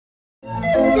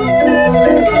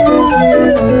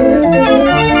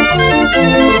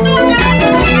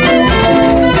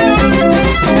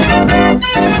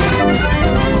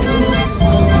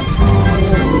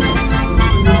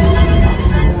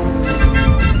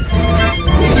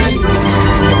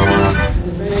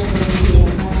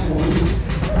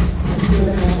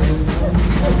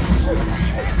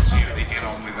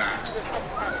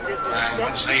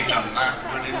Once they've done that,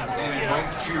 we'll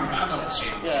invite a few adults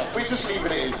in. Yeah, we just leave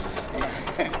it as.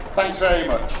 Thanks very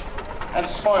much. And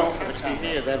smile for the key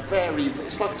here. They're very.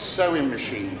 It's like a sewing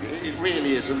machine. It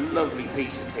really is a lovely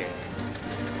piece of kit.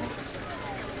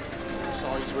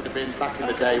 Size would have been back in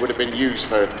the day would have been used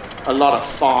for a lot of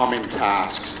farming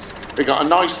tasks. We got a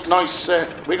nice.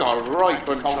 We got a right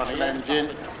bunch on the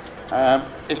engine.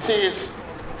 It is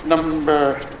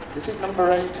number. Is it number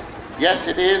 8? Yes,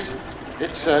 it is.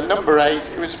 It's number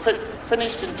 8. It was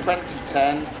finished in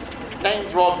 2010,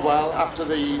 named Rodwell after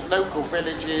the local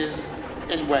villages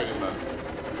in Weymouth.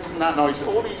 Isn't that nice?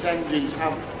 All these engines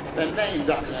they're named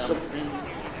after something.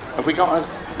 Have we got a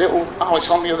little, oh, it's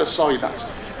on the other side.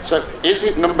 So is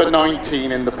it number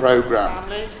 19 in the programme?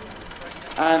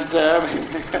 And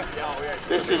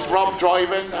this is Rob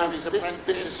driving, and this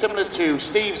is similar to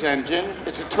Steve's engine.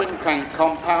 It's a twin crank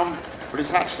compound, but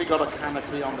it's actually got a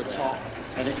canopy on the top.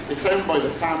 And it's owned by the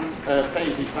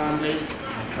Fazy family,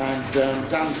 and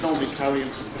Dan's normally carrying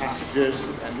some passengers,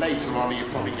 and later on he'll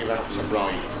probably give out some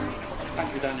rides.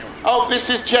 Thank you, Daniel. Oh, this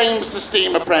is James the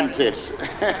Steam Apprentice.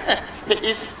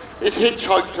 It's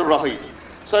hitchhiked to ride.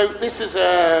 So this is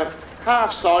a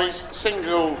half-size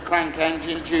single crank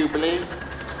engine Jubilee,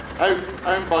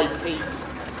 owned by Pete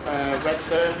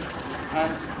Redfern,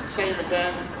 and same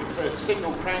again, it's a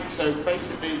single crank, so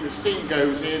basically the steam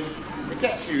goes in. It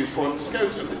gets used once,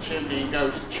 goes up the chimney and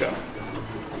goes chuff.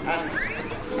 And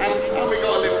we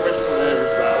got a little whistle there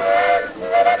as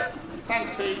well.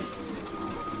 Thanks, Pete.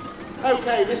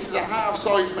 Okay, this is a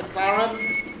half-size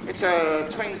McLaren. It's a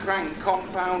twin crank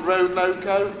compound road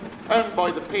loco, owned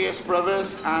by the Pierce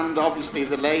brothers and obviously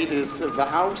the ladies of the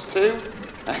house too.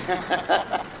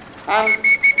 And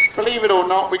believe it or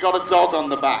not, we got a dog on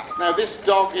the back. Now this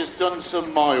dog has done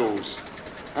some miles.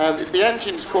 The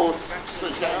engine's called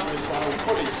as well,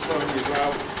 fully sprung as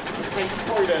well. It takes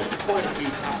quite a few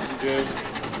passengers.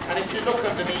 And if you look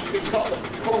underneath, it's got the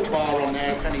pull bar on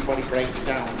there if anybody breaks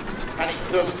down. And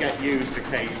it does get used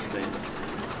occasionally.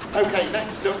 Okay,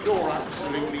 next up, your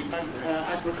absolutely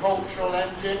agricultural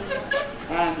engine.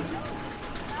 And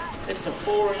it's a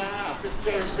 4.5. This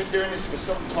Jerry's been doing this for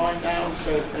some time now,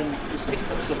 so he's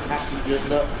picked up some passengers,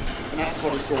 look, and that's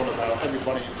what it's all about.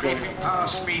 Everybody enjoying it. Creeping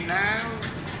past me now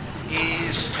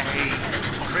is a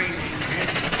crane engine,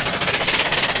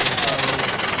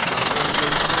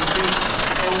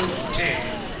 old tin,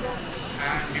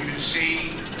 and you can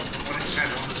see what it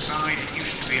says on the side. It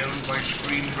used to be owned by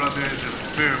Screen Brothers of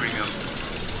Birmingham,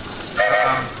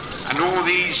 and all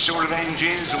these sort of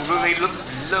engines, although they look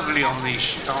lovely on the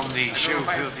show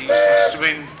field, these must have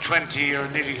been 20 or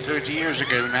nearly 30 years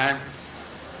ago now.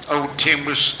 Old Tim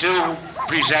was still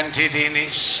presented in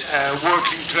its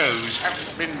working clothes,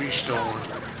 haven't been restored,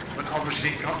 but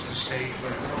obviously it got to the stage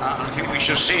where I think we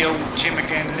shall see old Tim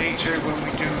again later when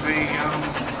we do the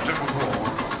tug of war.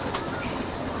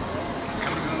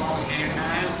 Coming along here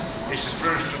now is the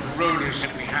first of the rollers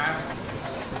that we have.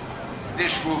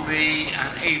 This will be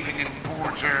an Abeling &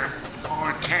 Porter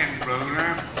R10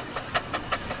 roller.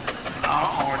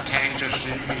 R10 just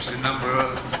is the number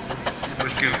that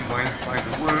was given by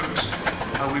the works.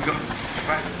 We've got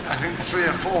about, I think, 3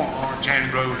 or 4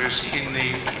 R10 rollers in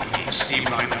the steam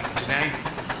lineup today,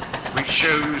 which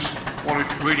shows what a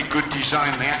really good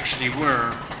design they actually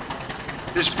were.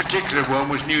 This particular one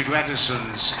was new to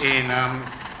Edison's in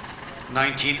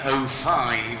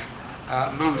 1905.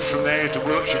 Moved from there to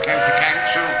Wiltshire County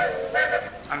Council,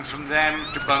 and from them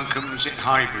to Buncombe's at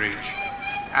Highbridge,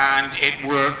 and it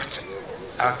worked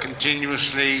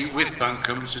continuously with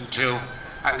Buncombe's until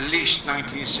at least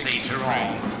 1960 later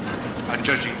on,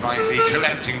 judging by the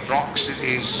collecting box that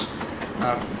is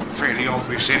fairly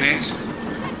obvious in it.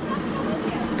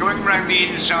 Going around the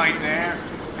inside there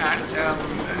at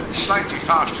slightly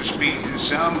faster speed than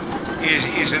some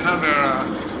is another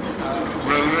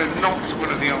roller, not one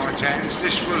of the R10s.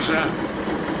 This was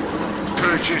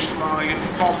purchased by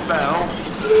Bob Bell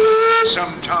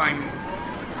some time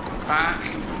back,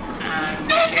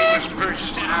 and it was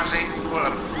purchased as a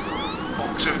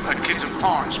kit of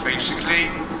parts basically.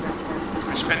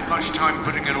 I spent much time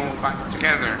putting it all back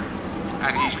together,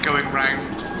 and he's going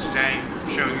round today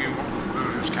showing you what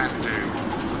rollers can do.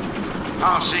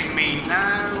 Passing me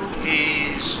now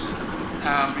is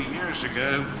 3 years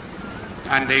ago,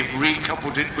 and they've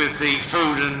recoupled it with the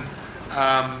Foden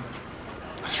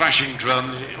thrashing drum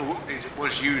it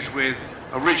was used with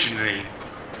originally,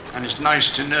 and it's nice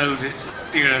to know that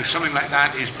something like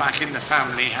that is back in the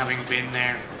family, having been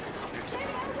there.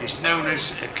 It's known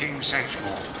as a King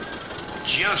Sedgemoor.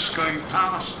 Just going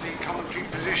past the commentary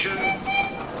position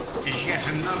is yet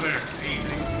another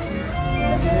evening.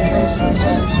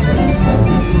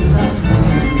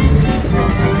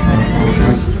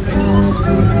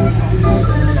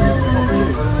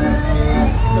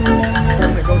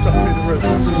 It goes up through the roof.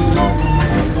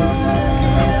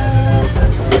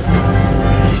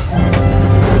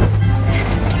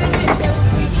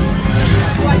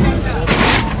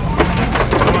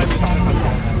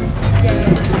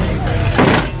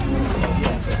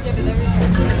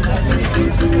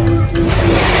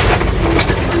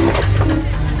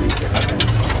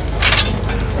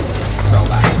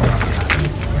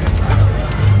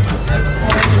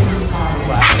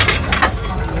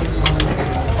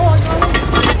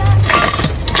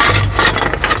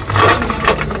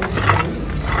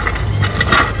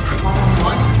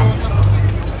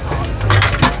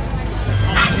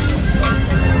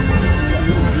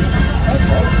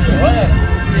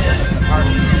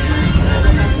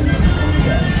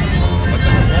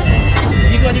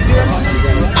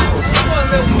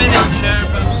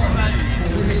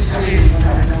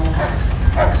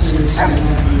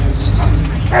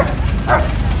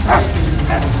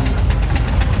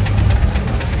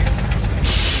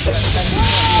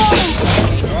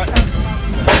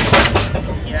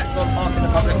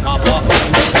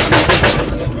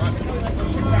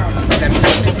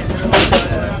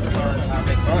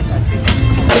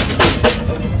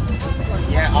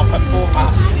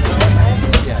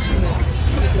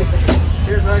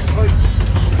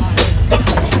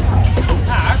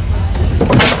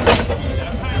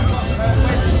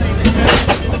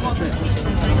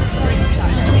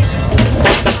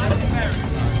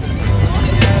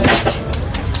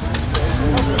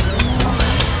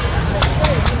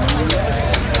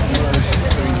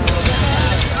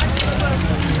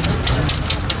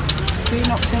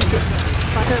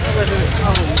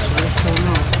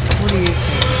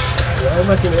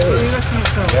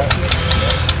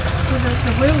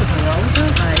 The wheels are old,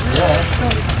 aren't they? Yeah.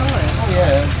 Solid tyres. Oh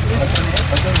yeah. I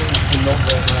don't think it's not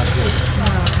very good.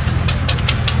 No.